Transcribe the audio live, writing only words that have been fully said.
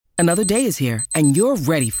Another day is here, and you're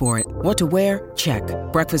ready for it. What to wear? Check.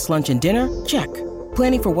 Breakfast, lunch, and dinner? Check.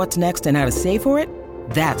 Planning for what's next and how to save for it?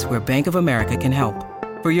 That's where Bank of America can help.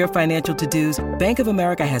 For your financial to-dos, Bank of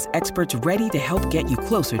America has experts ready to help get you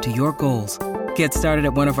closer to your goals. Get started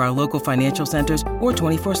at one of our local financial centers or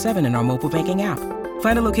 24/7 in our mobile banking app.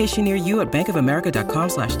 Find a location near you at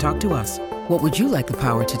bankofamerica.com/talktous. What would you like the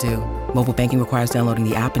power to do? Mobile banking requires downloading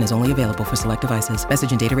the app and is only available for select devices.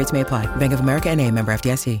 Message and data rates may apply. Bank of America N.A., member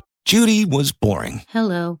FDIC. Judy was boring.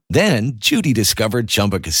 Hello. Then Judy discovered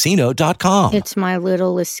ChumbaCasino.com. It's my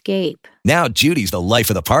little escape. Now Judy's the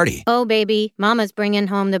life of the party. Oh, baby, mama's bringing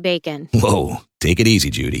home the bacon. Whoa, take it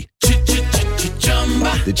easy, Judy.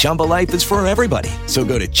 The Chumba life is for everybody. So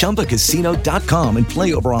go to ChumbaCasino.com and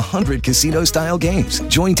play over 100 casino-style games.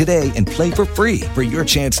 Join today and play for free for your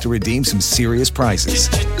chance to redeem some serious prizes.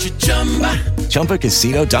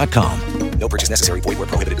 ChumbaCasino.com. No purchase necessary. Void where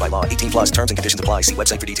prohibited by law. 18 plus terms and conditions apply. See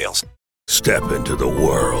website for details. Step into the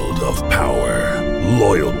world of power,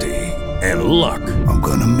 loyalty, and luck. I'm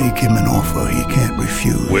going to make him an offer he can't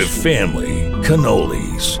refuse. With family,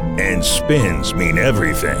 cannolis, and spins mean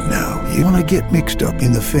everything. Now, you want to get mixed up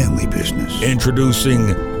in the family business. Introducing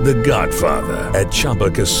The Godfather at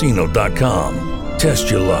ChumbaCasino.com. Test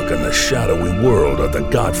your luck in the shadowy world of The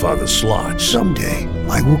Godfather slot. Someday,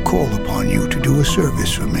 I will call upon you to do a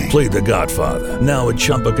service for me. Play The Godfather now at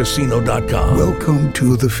ChumbaCasino.com. Welcome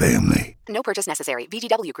to the family. No purchase necessary.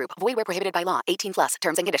 VGW Group. Void where prohibited by law. 18 plus.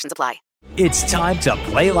 Terms and conditions apply. It's time to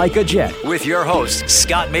play like a Jet with your host,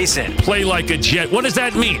 Scott Mason. Play like a Jet. What does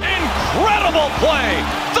that mean? Incredible play.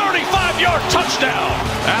 35-yard touchdown.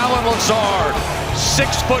 Alan Lazard,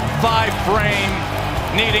 6'5" frame,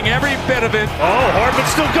 needing every bit of it. Oh,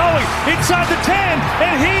 Hartman's still going. Inside the 10,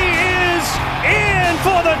 and he is in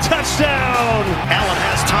for the touchdown. Allen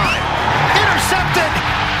has time. Intercepted.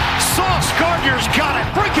 Sauce Gardner's got it.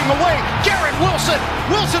 Breaking away. Garrett Wilson.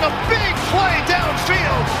 Wilson, a big play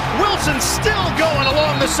downfield. Wilson still going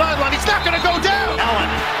along the sideline. He's not going to go down. Allen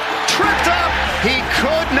tripped up. He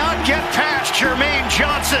could not get past Jermaine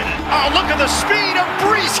Johnson. Oh, look at the speed of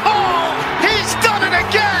Breece Hall. He's done it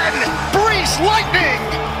again. Breece Lightning.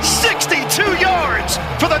 62 yards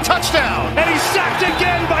for the touchdown. And he's sacked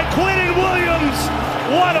again by Quinnen Williams.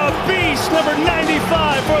 What a beast. Number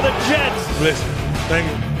 95 for the Jets. Listen, thank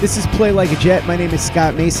you. This is Play Like a Jet. My name is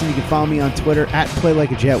Scott Mason. You can follow me on Twitter at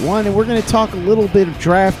PlayLikeAJet1. And we're going to talk a little bit of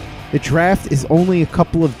draft. The draft is only a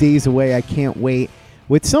couple of days away. I can't wait.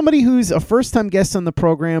 With somebody who's a first-time guest on the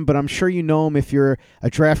program, but I'm sure you know him if you're a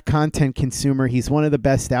draft content consumer. He's one of the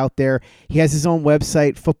best out there. He has his own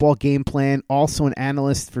website, Football Game Plan, also an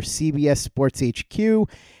analyst for CBS Sports HQ,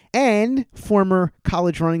 and former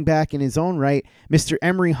college running back in his own right, Mr.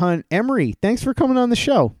 Emory Hunt. Emory, thanks for coming on the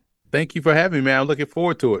show. Thank you for having me, man. I'm looking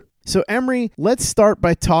forward to it. So, Emory, let's start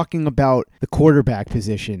by talking about the quarterback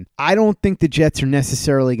position. I don't think the Jets are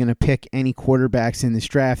necessarily going to pick any quarterbacks in this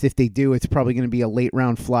draft. If they do, it's probably going to be a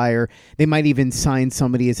late-round flyer. They might even sign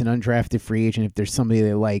somebody as an undrafted free agent if there's somebody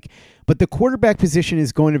they like. But the quarterback position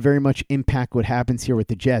is going to very much impact what happens here with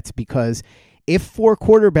the Jets, because if 4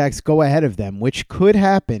 quarterbacks go ahead of them, which could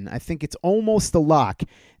happen, I think it's almost a lock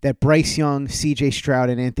that Bryce Young, C.J. Stroud,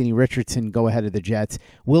 and Anthony Richardson go ahead of the Jets.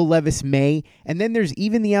 Will Levis may. And then there's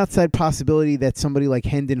even the outside possibility that somebody like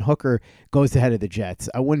Hendon Hooker goes ahead of the Jets.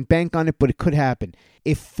 I wouldn't bank on it, but it could happen.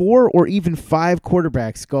 If 4 or even 5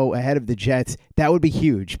 quarterbacks go ahead of the Jets, that would be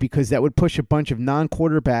huge, because that would push a bunch of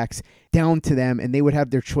non-quarterbacks down to them, and they would have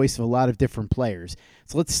their choice of a lot of different players.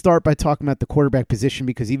 So let's start by talking about the quarterback position,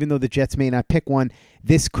 because even though the Jets may not pick one,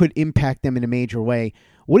 this could impact them in a major way.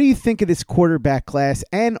 What do you think of this quarterback class,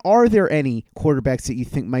 and are there any quarterbacks that you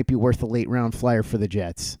think might be worth a late-round flyer for the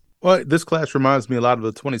Jets? Well, this class reminds me a lot of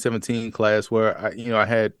the 2017 class where I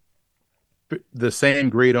had the same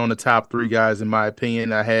grade on the top 3 guys, in my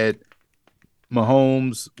opinion. I had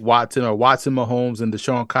Mahomes, Watson, Mahomes, and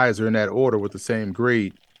Deshaun Kaiser in that order with the same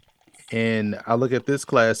grade. And I look at this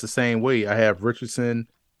class the same way. I have Richardson,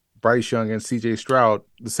 Bryce Young, and C.J. Stroud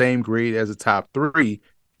the same grade as the top 3,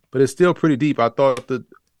 but it's still pretty deep. I thought the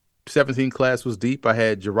 17 class was deep. I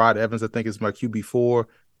had Gerard Evans, I think, is my QB4.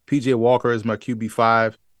 P.J. Walker is my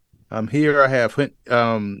QB5. Here I have Ty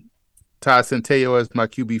Centeio as my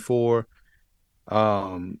QB4.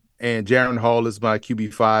 And Jaron Hall is my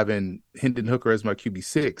QB5, and Hendon Hooker is my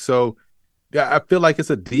QB6. So yeah, I feel like it's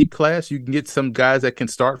a deep class. You can get some guys that can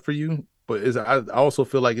start for you, but I also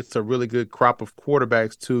feel like it's a really good crop of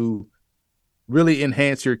quarterbacks to really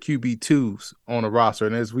enhance your QB2s on a roster.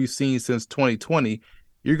 And as we've seen since 2020,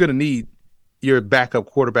 you're going to need your backup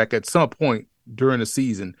quarterback at some point during the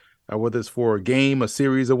season, whether it's for a game, a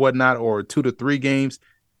series, or whatnot, or 2 to 3 games.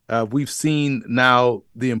 We've seen now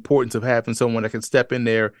the importance of having someone that can step in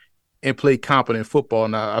there and play competent football.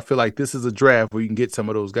 Now, I feel like this is a draft where you can get some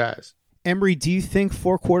of those guys. Emory, do you think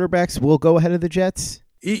 4 quarterbacks will go ahead of the Jets?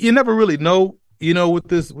 You never really know. With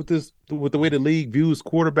the way the league views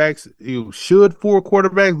quarterbacks, should 4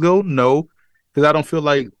 quarterbacks go? No, because I don't feel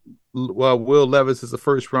like Will Levis is a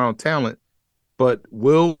first round talent. But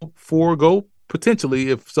will 4 go? Potentially,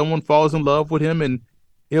 if someone falls in love with him, and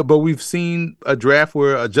but we've seen a draft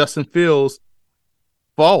where a Justin Fields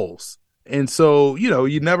falls, and so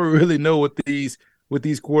you never really know what these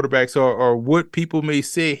quarterbacks are, or what people may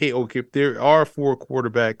say. Hey, okay, if there are 4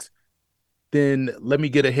 quarterbacks, then let me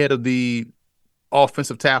get ahead of the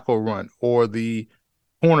offensive tackle run or the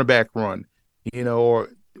cornerback run, or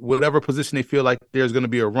whatever position they feel like there's going to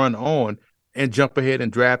be a run on, and jump ahead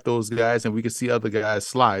and draft those guys, and we can see other guys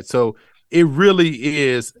slide. So it really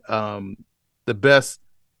is the best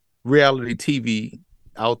reality TV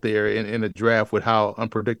out there in a draft with how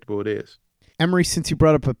unpredictable it is. Emory, since you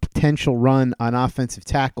brought up a potential run on offensive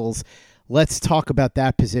tackles, let's talk about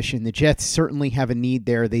that position. The Jets certainly have a need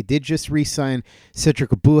there. They did just re-sign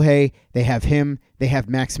Cedric Ogbuehi. They have him. They have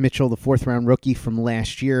Max Mitchell, the 4th-round rookie from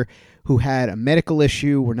last year, who had a medical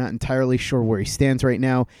issue. We're not entirely sure where he stands right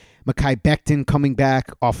now. Mekhi Becton coming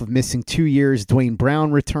back off of missing 2 years. Dwayne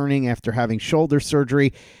Brown returning after having shoulder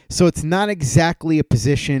surgery. So it's not exactly a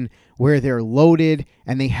position where they're loaded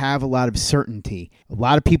and they have a lot of certainty. A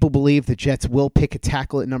lot of people believe the Jets will pick a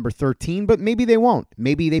tackle at number 13, but maybe they won't.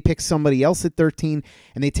 Maybe they pick somebody else at 13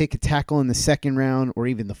 and they take a tackle in the 2nd round or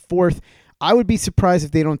even the 4th. I would be surprised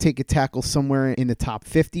if they don't take a tackle somewhere in the top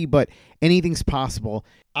 50, but anything's possible.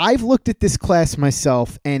 I've looked at this class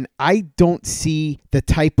myself, and I don't see the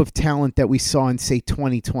type of talent that we saw in, say,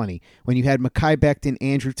 2020, when you had Mekhi Becton,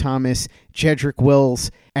 Andrew Thomas, Jedrick Wills,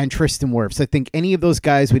 and Tristan Wirfs. I think any of those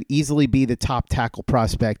guys would easily be the top tackle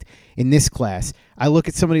prospect in this class. I look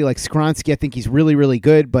at somebody like Skronsky. I think he's really, really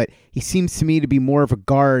good, but he seems to me to be more of a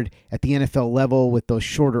guard at the NFL level with those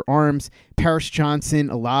shorter arms. Paris Johnson,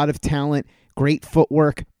 a lot of talent, great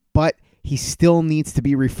footwork, but he still needs to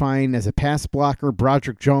be refined as a pass blocker.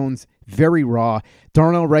 Broderick Jones, very raw.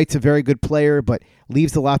 Darnell Wright's a very good player, but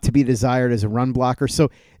leaves a lot to be desired as a run blocker.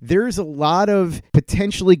 So there's a lot of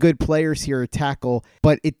potentially good players here at tackle,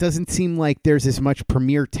 but it doesn't seem like there's as much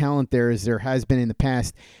premier talent there as there has been in the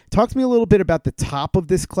past. Talk to me a little bit about the top of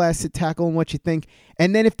this class at tackle and what you think.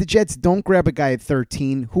 And then if the Jets don't grab a guy at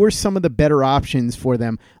 13, who are some of the better options for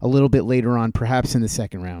them a little bit later on, perhaps in the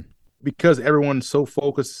 2nd round? Because everyone's so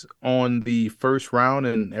focused on the 1st round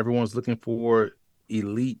and everyone's looking for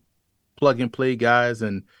elite plug-and-play guys,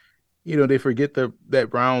 and they forget that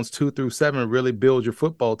rounds 2 through 7 really build your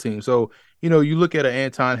football team. So you look at an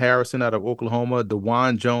Anton Harrison out of Oklahoma,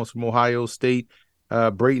 DeJuan Jones from Ohio State,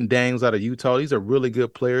 Brayton Daniels out of Utah. These are really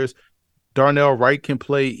good players. Darnell Wright can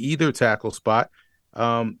play either tackle spot.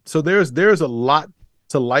 So there's a lot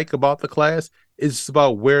to like about the class. It's just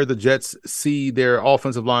about where the Jets see their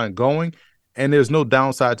offensive line going, and there's no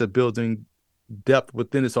downside to building depth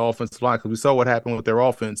within this offensive line, because we saw what happened with their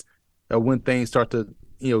offense when things start to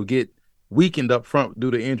get weakened up front due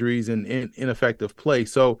to injuries and ineffective play.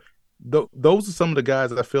 So those are some of the guys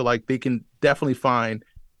that I feel like they can definitely find,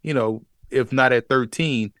 if not at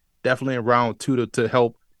 13, definitely in round 2 to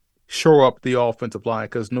help shore up the offensive line,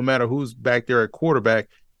 because no matter who's back there at quarterback,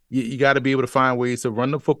 you got to be able to find ways to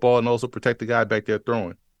run the football and also protect the guy back there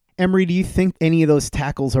throwing. Emory, do you think any of those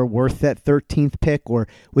tackles are worth that 13th pick, or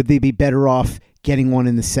would they be better off getting one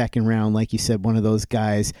in the 2nd round, like you said, one of those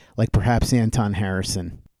guys like perhaps Anton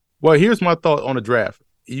Harrison? Well, here's my thought on the draft.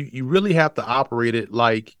 You really have to operate it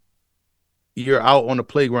like you're out on the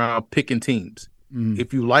playground picking teams.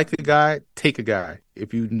 If you like a guy, take a guy.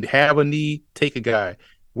 If you have a need, take a guy.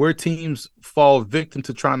 Where teams fall victim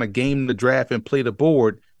to trying to game the draft and play the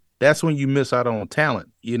board, that's when you miss out on talent,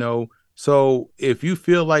 So if you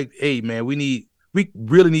feel like, hey, man, we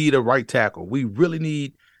really need a right tackle. We really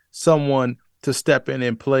need someone to step in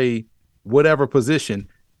and play whatever position,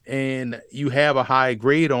 and you have a high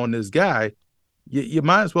grade on this guy, you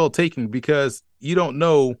might as well take him, because you don't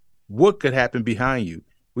know what could happen behind you.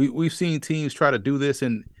 We've seen teams try to do this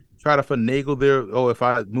and try to finagle if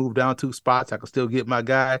I move down 2 spots, I can still get my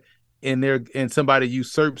guy, and somebody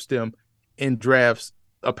usurps them and drafts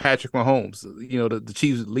a Patrick Mahomes. The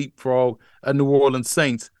Chiefs leapfrog a New Orleans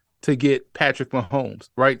Saints to get Patrick Mahomes,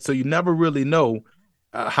 right? So you never really know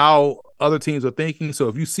how other teams are thinking. So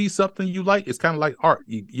if you see something you like, it's kind of like art.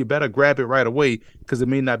 You better grab it right away, because it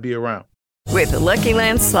may not be around. With the Lucky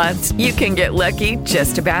Land Slots, you can get lucky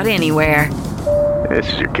just about anywhere.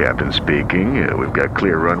 This is your captain speaking. We've got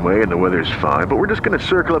clear runway and the weather's fine, but we're just going to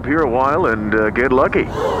circle up here a while and get lucky.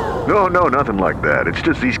 No, nothing like that. It's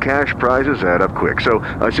just these cash prizes add up quick. So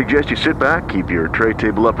I suggest you sit back, keep your tray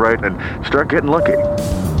table upright, and start getting lucky.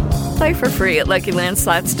 Play for free at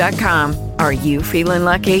LuckyLandSlots.com. Are you feeling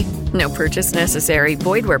lucky? No purchase necessary.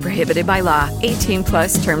 Void where prohibited by law. 18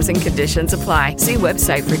 plus terms and conditions apply. See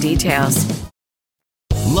website for details.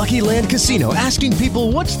 Lucky Land Casino, asking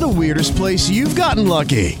people, what's the weirdest place you've gotten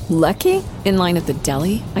lucky? Lucky? In line at the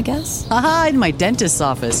deli, I guess? Aha, in my dentist's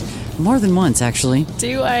office. More than once, actually.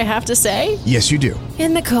 Do I have to say? Yes, you do.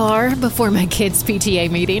 In the car before my kids' PTA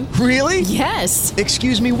meeting. Really? Yes.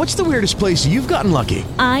 Excuse me, what's the weirdest place you've gotten lucky?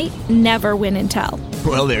 I never win and tell.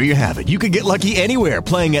 Well, there you have it. You can get lucky anywhere,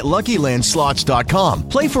 playing at LuckyLandSlots.com.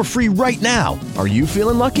 Play for free right now. Are you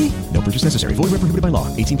feeling lucky? No purchase necessary. Void where prohibited by law.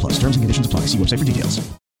 18 plus. Terms and conditions apply. See website for details.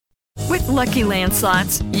 With Lucky Land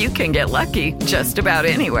Slots, you can get lucky just about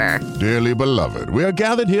anywhere. Dearly beloved, we are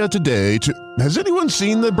gathered here today to... Has anyone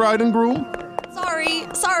seen the bride and groom?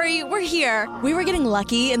 Sorry, we're here. We were getting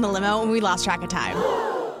lucky in the limo and we lost track of time.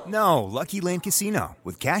 No, Lucky Land Casino,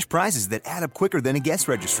 with cash prizes that add up quicker than a guest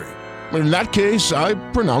registry. In that case, I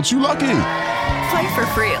pronounce you lucky. Play for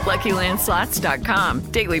free at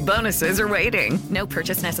LuckyLandSlots.com. Daily bonuses are waiting. No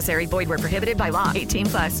purchase necessary. Void where prohibited by law. 18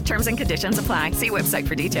 plus. Terms and conditions apply. See website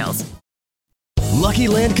for details. Lucky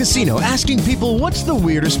Land Casino, asking people, what's the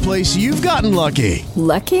weirdest place you've gotten lucky?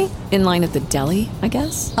 Lucky? In line at the deli, I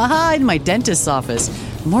guess? Aha, in my dentist's office.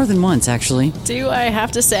 More than once, actually. Do I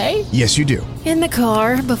have to say? Yes, you do. In the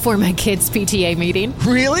car before my kids' PTA meeting.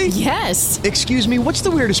 Really? Yes. Excuse me, what's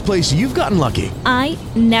the weirdest place you've gotten lucky? I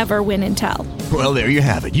never win and tell. Well, there you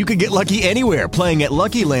have it. You can get lucky anywhere, playing at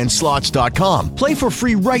LuckyLandSlots.com. Play for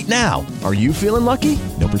free right now. Are you feeling lucky?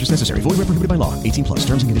 No purchase necessary. Void where prohibited by law. 18 plus.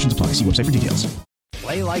 Terms and conditions apply. See website for details.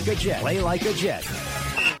 Play like a Jet. Play like a Jet.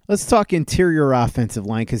 Let's talk interior offensive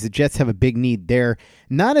line because the Jets have a big need there.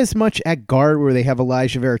 Not as much at guard where they have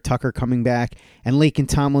Elijah Vera-Tucker coming back and Laken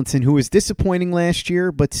Tomlinson, who was disappointing last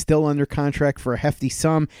year but still under contract for a hefty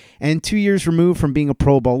sum and 2 years removed from being a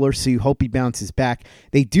Pro Bowler, so you hope he bounces back.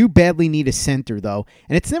 They do badly need a center, though,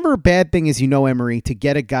 and it's never a bad thing, as you know, Emory, to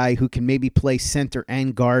get a guy who can maybe play center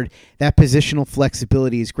and guard. That positional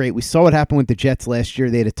flexibility is great. We saw what happened with the Jets last year.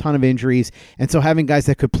 They had a ton of injuries, and so having guys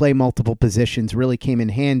that could play multiple positions really came in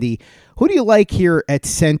handy. Who do you like here at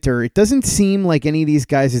center? It doesn't seem like any of these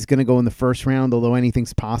guys is going to go in the first round, although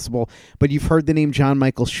anything's possible. But you've heard the name John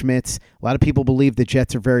Michael Schmitz. A lot of people believe the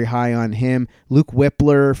Jets are very high on him. Luke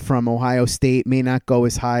Whippler from Ohio State may not go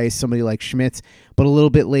as high as somebody like Schmitz, but a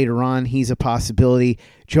little bit later on, he's a possibility.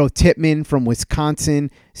 Joe Tippmann from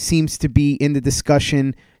Wisconsin seems to be in the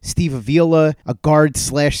discussion. Steve Avila, a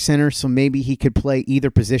guard/center, so maybe he could play either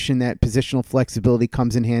position. That positional flexibility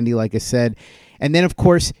comes in handy, like I said. And then, of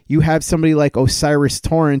course, you have somebody like Osiris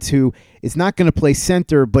Torrance, who is not going to play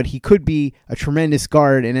center, but he could be a tremendous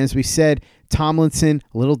guard. And as we said, Tomlinson,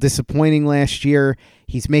 a little disappointing last year.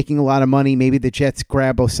 He's making a lot of money. Maybe the Jets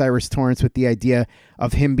grab Osiris Torrance with the idea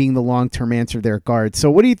of him being the long-term answer there at guard. So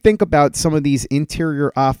what do you think about some of these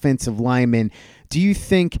interior offensive linemen? Do you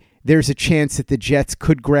think there's a chance that the Jets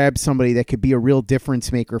could grab somebody that could be a real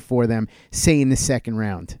difference maker for them, say in the second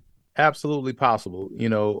round? Absolutely possible.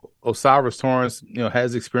 Osiris Torrance,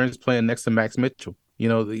 has experience playing next to Max Mitchell.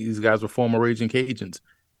 These guys were former Raging Cajuns.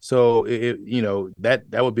 So, that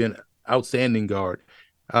would be an outstanding guard.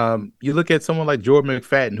 You look at someone like Jordan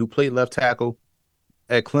McFadden, who played left tackle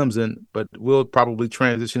at Clemson, but will probably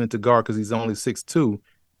transition into guard because he's only 6'2",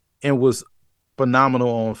 and was phenomenal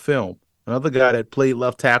on film. Another guy that played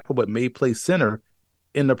left tackle but may play center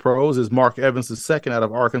in the pros is Mark Evans II out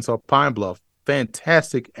of Arkansas Pine Bluff.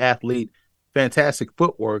 Fantastic athlete, fantastic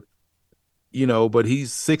footwork, but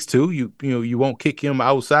he's 6'2". You won't kick him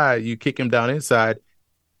outside. You kick him down inside.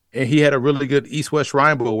 And he had a really good East-West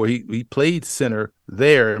Shrine Bowl where he played center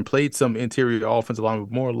there and played some interior offensive line,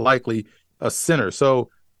 but more likely a center.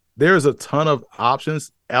 So there's a ton of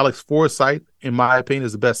options. Alex Forsythe, in my opinion,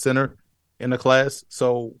 is the best center in the class.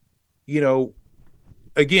 So,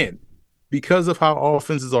 again, because of how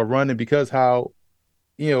offenses are run and because how,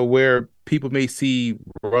 where people may see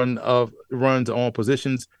runs on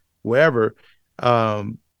positions, wherever,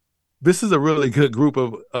 this is a really good group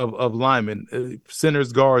of linemen,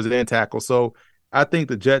 centers, guards, and tackles. So I think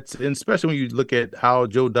the Jets, and especially when you look at how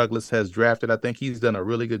Joe Douglas has drafted, I think he's done a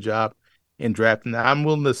really good job in drafting. I'm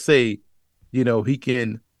willing to say, he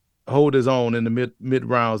can hold his own in the mid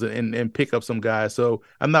rounds and pick up some guys. So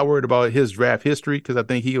I'm not worried about his draft history because I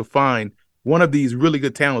think he'll find one of these really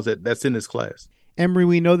good talents that's in this class. Emory,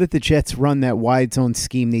 we know that the Jets run that wide zone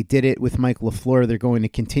scheme. They did it with Mike LaFleur. They're going to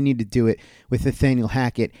continue to do it with Nathaniel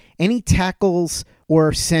Hackett. Any tackles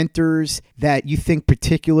or centers that you think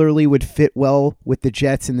particularly would fit well with the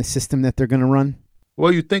Jets and the system that they're going to run?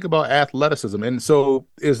 Well, you think about athleticism, and so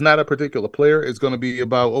it's not a particular player. It's going to be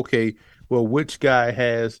about, okay, well, which guy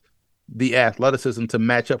has the athleticism to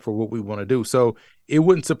match up for what we want to do. So it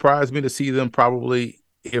wouldn't surprise me to see them probably,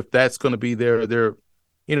 if that's going to be their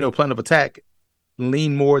plan of attack,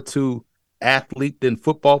 lean more to athlete than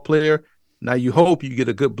football player. Now, you hope you get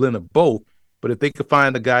a good blend of both, but if they could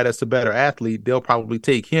find a guy that's a better athlete, they'll probably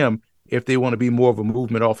take him if they want to be more of a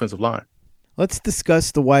movement offensive line. Let's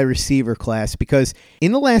discuss the wide receiver class, because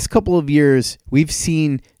in the last couple of years, we've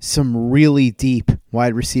seen some really deep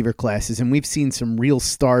wide receiver classes, and we've seen some real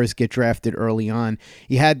stars get drafted early on.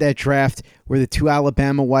 You had that draft where the 2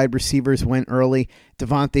 Alabama wide receivers went early,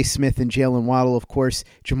 Devontae Smith and Jalen Waddle, of course,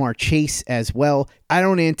 Jamar Chase as well. I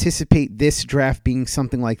don't anticipate this draft being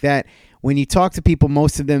something like that. When you talk to people,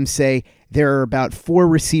 most of them say there are about 4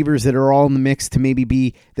 receivers that are all in the mix to maybe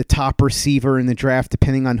be the top receiver in the draft,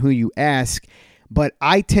 depending on who you ask. But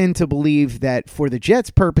I tend to believe that for the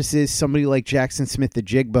Jets' purposes, somebody like Jackson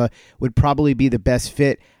Smith-Njigba would probably be the best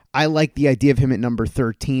fit. I like the idea of him at number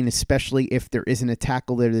 13, especially if there isn't a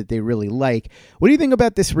tackle there that they really like. What do you think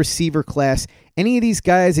about this receiver class? Any of these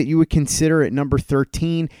guys that you would consider at number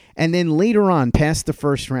 13? And then later on, past the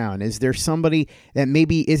first round, is there somebody that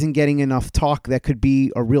maybe isn't getting enough talk that could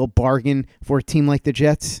be a real bargain for a team like the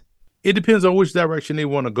Jets? It depends on which direction they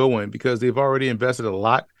want to go in, because they've already invested a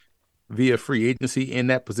lot via free agency in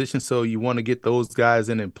that position. So you want to get those guys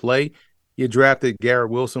in and play. You drafted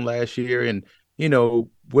Garrett Wilson last year, and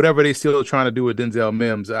whatever they still trying to do with Denzel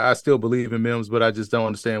Mims, I still believe in Mims, but I just don't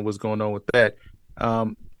understand what's going on with that.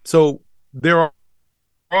 So there are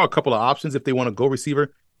a couple of options if they want to go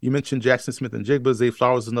receiver. You mentioned Jackson Smith-Njigba. Zay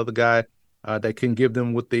Flowers is another guy that can give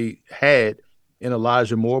them what they had in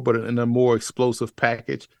Elijah Moore, but in a more explosive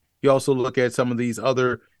package. You also look at some of these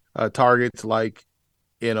other targets like,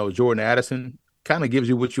 Jordan Addison, kind of gives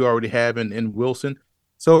you what you already have in Wilson.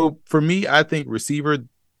 So for me, I think receiver,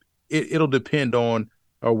 it'll depend on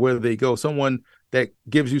where they go. Someone that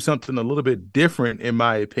gives you something a little bit different, in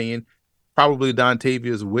my opinion, probably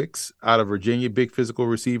Dontavius Wicks out of Virginia, big physical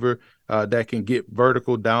receiver that can get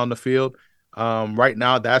vertical down the field. Right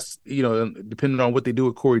now, that's, depending on what they do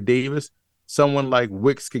with Corey Davis, someone like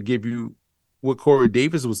Wicks could give you what Corey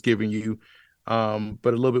Davis was giving you,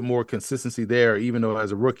 but a little bit more consistency there, even though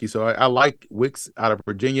as a rookie. So I like Wicks out of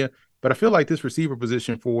Virginia, but I feel like this receiver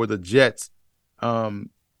position for the Jets,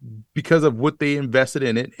 because of what they invested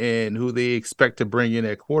in it and who they expect to bring in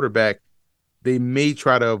at quarterback, they may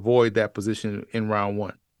try to avoid that position in round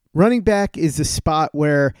 1. Running back is a spot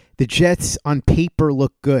where the Jets on paper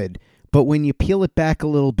look good, but when you peel it back a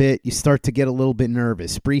little bit, you start to get a little bit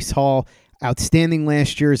nervous. Breece Hall, outstanding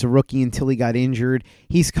last year as a rookie until he got injured.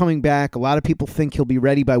 He's coming back. A lot of people think he'll be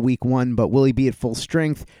ready by week 1, but will he be at full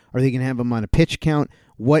strength? Are they going to have him on a pitch count?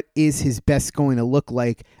 What is his best going to look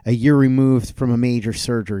like a year removed from a major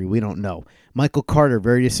surgery? We don't know. Michael Carter,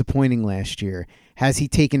 very disappointing last year. Has he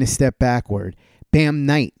taken a step backward? Bam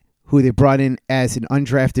Knight, who they brought in as an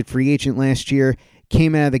undrafted free agent last year,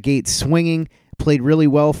 came out of the gate swinging, played really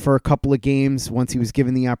well for a couple of games once he was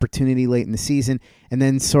given the opportunity late in the season, and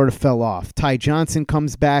then sort of fell off. Ty Johnson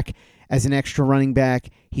comes back as an extra running back.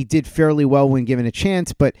 He did fairly well when given a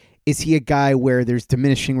chance, but is he a guy where there's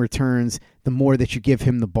diminishing returns the more that you give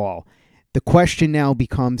him the ball? The question now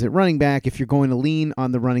becomes at running back, if you're going to lean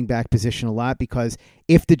on the running back position a lot, because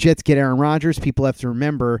if the Jets get Aaron Rodgers, people have to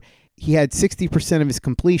remember he had 60% of his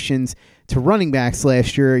completions to running backs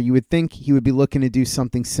last year. You would think he would be looking to do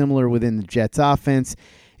something similar within the Jets offense.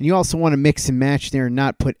 And you also want to mix and match there and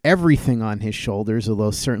not put everything on his shoulders,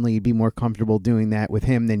 although certainly you'd be more comfortable doing that with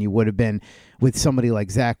him than you would have been with somebody like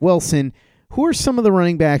Zach Wilson. Who are some of the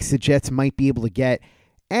running backs the Jets might be able to get?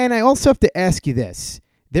 And I also have to ask you this.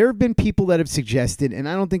 There have been people that have suggested, and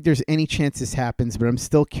I don't think there's any chance this happens, but I'm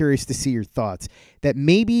still curious to see your thoughts, that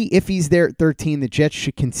maybe if he's there at 13, the Jets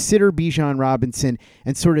should consider Bijan Robinson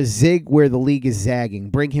and sort of zig where the league is zagging.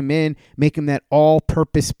 Bring him in, make him that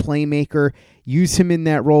all-purpose playmaker, use him in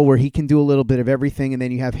that role where he can do a little bit of everything, and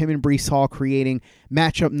then you have him and Breece Hall creating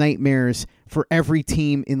matchup nightmares for every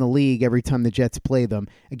team in the league every time the Jets play them.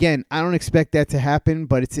 Again, I don't expect that to happen,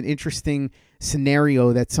 but it's an interesting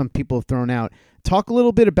scenario that some people have thrown out. Talk a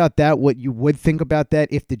little bit about that, what you would think about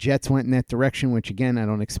that if the Jets went in that direction, which, again, I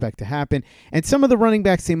don't expect to happen. And some of the running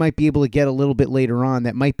backs they might be able to get a little bit later on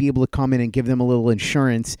that might be able to come in and give them a little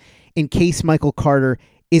insurance in case Michael Carter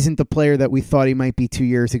isn't the player that we thought he might be 2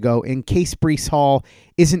 years ago, in case Breece Hall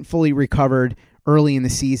isn't fully recovered early in the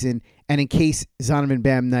season, and in case Zonovan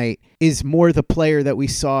Bam Knight is more the player that we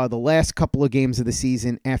saw the last couple of games of the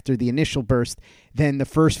season after the initial burst than the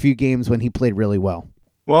first few games when he played really well.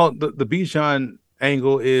 Well, the Bijan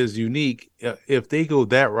angle is unique. If they go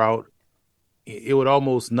that route, it would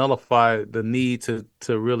almost nullify the need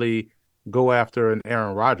to really go after an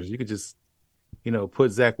Aaron Rodgers. You could just,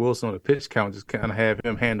 put Zach Wilson on the pitch count, just kind of have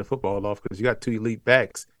him hand the football off, because you got two elite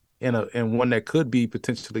backs and one that could be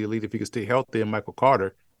potentially elite if he could stay healthy, and Michael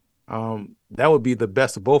Carter. That would be the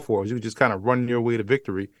best of both worlds. You would just kind of run your way to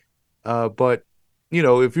victory. But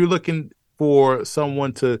if you're looking for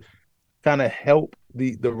someone to kind of help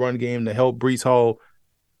the run game, to help Breece Hall,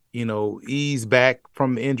 ease back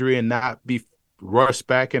from injury and not be rushed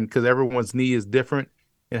back, and because everyone's knee is different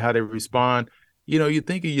and how they respond. You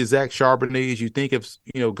think of your Zach Charbonnets, you think of,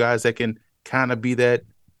 guys that can kind of be that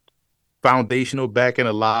foundational back and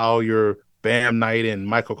allow your Bam Knight and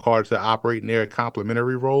Michael Carter to operate in their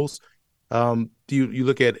complementary roles. You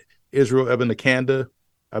look at Israel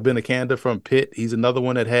Abanikanda from Pitt. He's another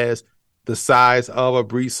one that has the size of a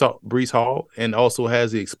Breece Hall and also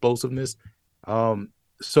has the explosiveness.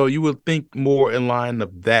 So you would think more in line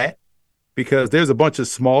of that, because there's a bunch of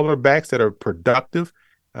smaller backs that are productive,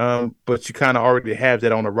 but you kind of already have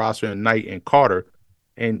that on the roster in Knight and Carter.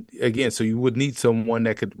 And again, so you would need someone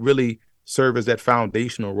that could really serve as that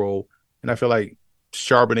foundational role. And I feel like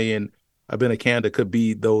Charbonnet and Abanikanda could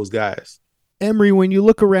be those guys. Emory, when you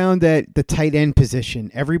look around at the tight end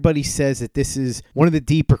position, everybody says that this is one of the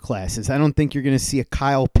deeper classes. I don't think you're going to see a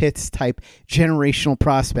Kyle Pitts type generational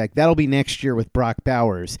prospect. That'll be next year with Brock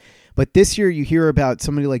Bowers. But this year you hear about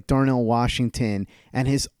somebody like Darnell Washington and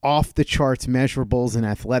his off-the-charts measurables and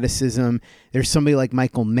athleticism. There's somebody like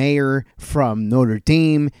Michael Mayer from Notre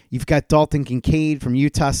Dame. You've got Dalton Kincaid from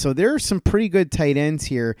Utah. So there are some pretty good tight ends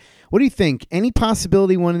here. What do you think? Any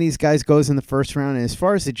possibility one of these guys goes in the first round? And as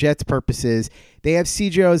far as the Jets' purposes, they have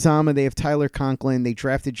C.J. Uzomah, they have Tyler Conklin, they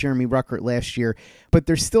drafted Jeremy Ruckert last year, but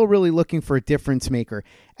they're still really looking for a difference maker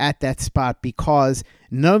at that spot, because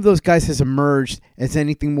none of those guys has emerged as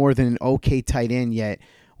anything more than an okay tight end yet.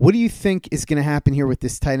 What do you think is going to happen here with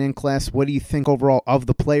this tight end class? What do you think overall of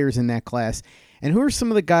the players in that class? And who are some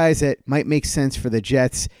of the guys that might make sense for the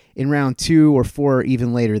Jets in round 2 or 4, or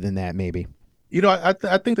even later than that maybe?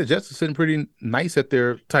 I think the Jets are sitting pretty nice at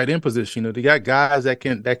their tight end position. They got guys that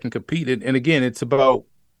can compete. And again, it's about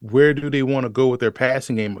where do they want to go with their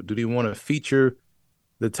passing game? Do they want to feature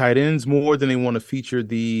the tight ends more than they want to feature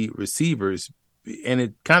the receivers? And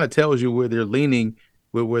it kind of tells you where they're leaning,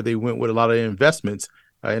 where they went with a lot of investments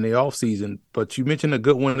in the offseason. But you mentioned a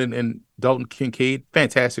good one in Dalton Kincaid,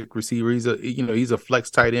 fantastic receiver. He's a flex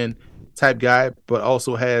tight end type guy, but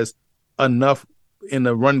also has enough in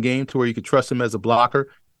the run game to where you could trust him as a blocker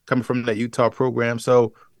coming from that Utah program.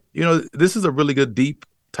 So, this is a really good deep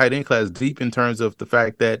tight end class, deep in terms of the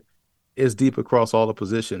fact that it's deep across all the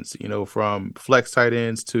positions, from flex tight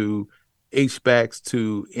ends to H-backs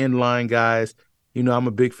to inline guys. I'm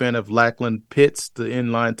a big fan of Lackland Pitts, the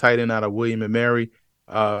inline tight end out of William and Mary.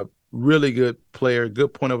 Really good player,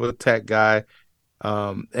 good point of attack guy,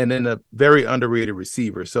 and then a very underrated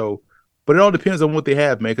receiver. So, but it all depends on what they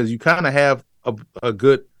have, man, because you kind of have a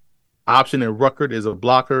good option in Ruckert as a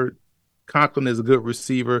blocker. Conklin is a good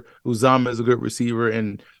receiver. Uzomah is a good receiver.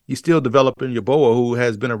 And you still developing your Boa, who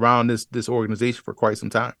has been around this organization for quite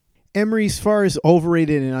some time. Emory, as far as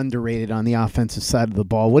overrated and underrated on the offensive side of the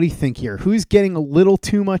ball, what do you think here? Who's getting a little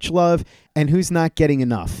too much love and who's not getting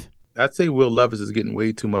enough? I'd say Will Levis is getting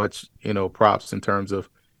way too much, props in terms of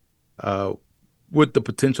what the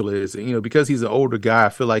potential is. Because he's an older guy, I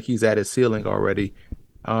feel like he's at his ceiling already.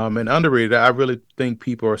 And underrated, I really think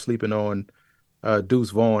people are sleeping on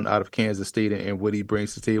Deuce Vaughn out of Kansas State and what he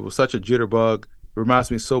brings to the table. Such a jitterbug.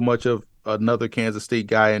 Reminds me so much of another Kansas State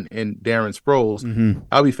guy in Darren Sproles. Mm-hmm.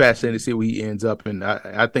 I'll be fascinated to see where he ends up. And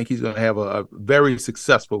I think he's going to have a very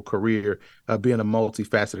successful career being a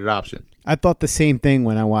multifaceted option. I thought the same thing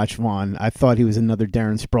when I watched Vaughn. I thought he was another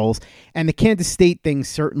Darren Sproles. And the Kansas State thing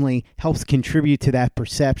certainly helps contribute to that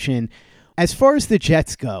perception. As far as the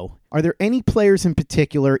Jets go, are there any players in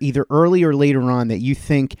particular, either early or later on, that you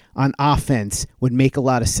think on offense would make a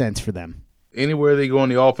lot of sense for them? Anywhere they go on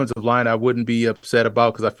the offensive line, I wouldn't be upset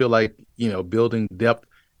about, because I feel like, building depth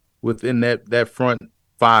within that front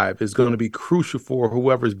five is going to be crucial for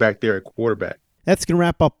whoever's back there at quarterback. That's going to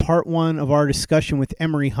wrap up part 1 of our discussion with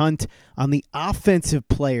Emory Hunt on the offensive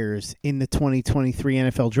players in the 2023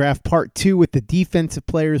 NFL Draft. Part 2 with the defensive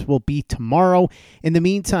players will be tomorrow. In the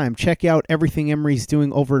meantime, check out everything Emory's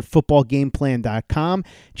doing over at footballgameplan.com.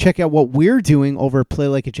 Check out what we're doing over at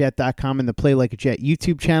playlikeajet.com and the Play Like a Jet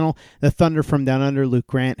YouTube channel. The Thunder from Down Under, Luke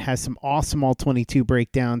Grant, has some awesome All-22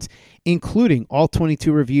 breakdowns, including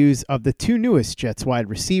All-22 reviews of the 2 newest Jets wide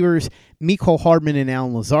receivers, Mecole Hardman and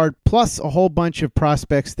Allen Lazard, plus a whole bunch of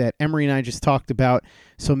prospects that Emory and I just talked about.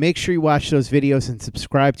 So make sure you watch those videos and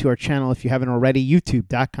subscribe to our channel if you haven't already,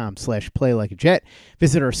 youtube.com/playlikeajet.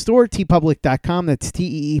 Visit our store, tpublic.com. That's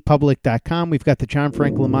teepublic.com. We've got the John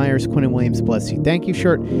Franklin Myers, Quinnen Williams, Bless You, Thank You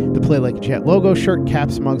shirt, the Play Like a Jet logo shirt,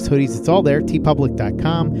 caps, mugs, hoodies. It's all there,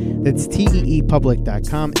 tpublic.com. That's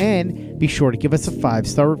teepublic.com. And be sure to give us a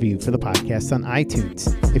 5-star review for the podcast on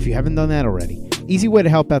iTunes if you haven't done that already. Easy way to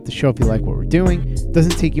help out the show if you like what we're doing.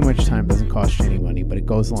 Doesn't take you much time, doesn't cost you any money, but it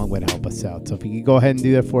goes a long way to help us out. So if you could go ahead and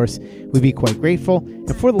do that for us, we'd be quite grateful.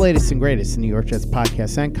 And for the latest and greatest in New York Jets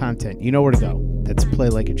podcasts and content, you know where to go. That's Play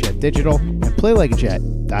Like a Jet Digital and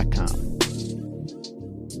playlikeajet.com.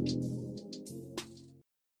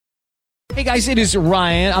 Hey guys, it is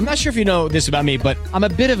Ryan. I'm not sure if you know this about me, but I'm a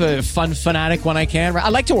bit of a fun fanatic when I can. I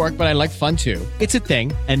like to work, but I like fun too. It's a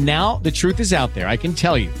thing. And now the truth is out there. I can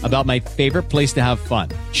tell you about my favorite place to have fun.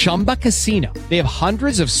 Chumba Casino. They have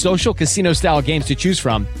hundreds of social casino style games to choose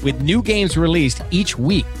from with new games released each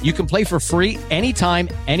week. You can play for free anytime,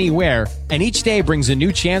 anywhere. And each day brings a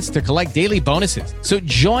new chance to collect daily bonuses. So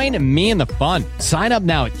join me in the fun. Sign up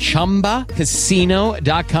now at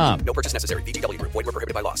ChumbaCasino.com. No purchase necessary. VGW Group. Void where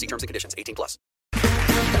prohibited by law. See terms and conditions. 18+.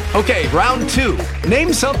 Okay, round 2.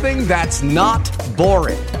 Name something that's not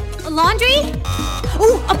boring. A laundry?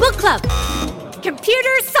 Ooh, a book club.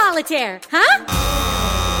 Computer solitaire, huh?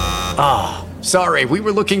 Ah, sorry. We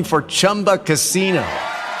were looking for Chumba Casino.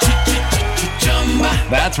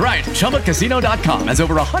 That's right. ChumbaCasino.com has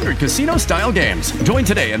over 100 casino-style games. Join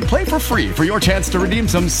today and play for free for your chance to redeem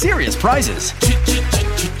some serious prizes.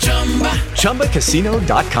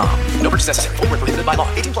 ChumbaCasino.com. No purchase necessary. Void where prohibited by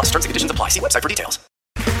law. 18+. Terms and conditions apply. See website for details.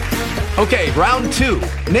 Okay, round 2.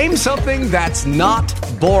 Name something that's not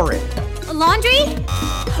boring. A laundry?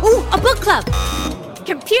 Ooh, a book club.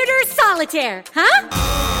 Computer solitaire, huh?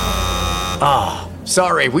 Ah,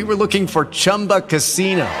 sorry. We were looking for Chumba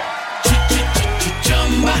Casino.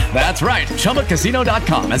 That's right.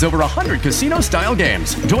 ChumbaCasino.com has over 100 casino-style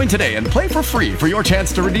games. Join today and play for free for your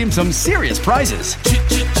chance to redeem some serious prizes.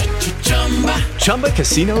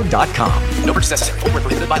 ChumbaCasino.com. No purchase necessary. Void where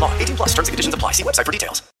prohibited by law. 18+. Terms and conditions apply. See website for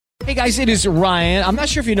details. Hey guys, it is Ryan. I'm not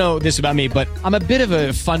sure if you know this about me, but I'm a bit of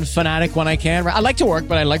a fun fanatic when I can. I like to work,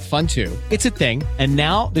 but I like fun too. It's a thing. And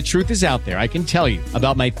now the truth is out there. I can tell you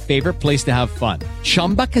about my favorite place to have fun.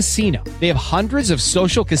 Chumba Casino. They have hundreds of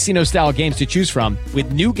social casino style games to choose from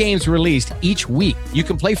with new games released each week. You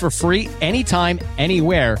can play for free anytime,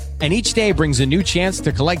 anywhere. And each day brings a new chance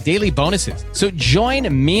to collect daily bonuses. So join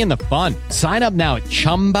me in the fun. Sign up now at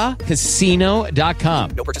ChumbaCasino.com.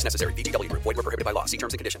 No purchase necessary. VGW Group. Void where prohibited by law. See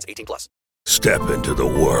terms and conditions. 18+. Step into the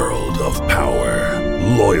world of power,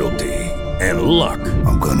 loyalty, and luck.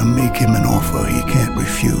 I'm gonna make him an offer he can't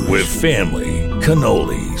refuse. With family,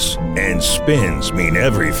 cannolis, and spins mean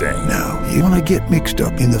everything. Now, you wanna get mixed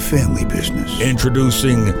up in the family business.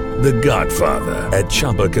 Introducing The Godfather at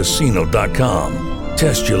ChumbaCasino.com.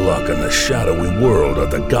 Test your luck in the shadowy world of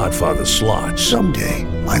The Godfather slot. Someday,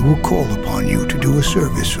 I will call upon you to do a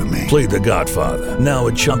service for me. Play The Godfather now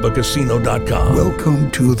at ChumbaCasino.com. Welcome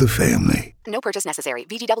to the family. No purchase necessary.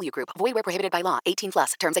 VGW Group. Void where prohibited by law.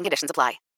 18+. Terms and conditions apply.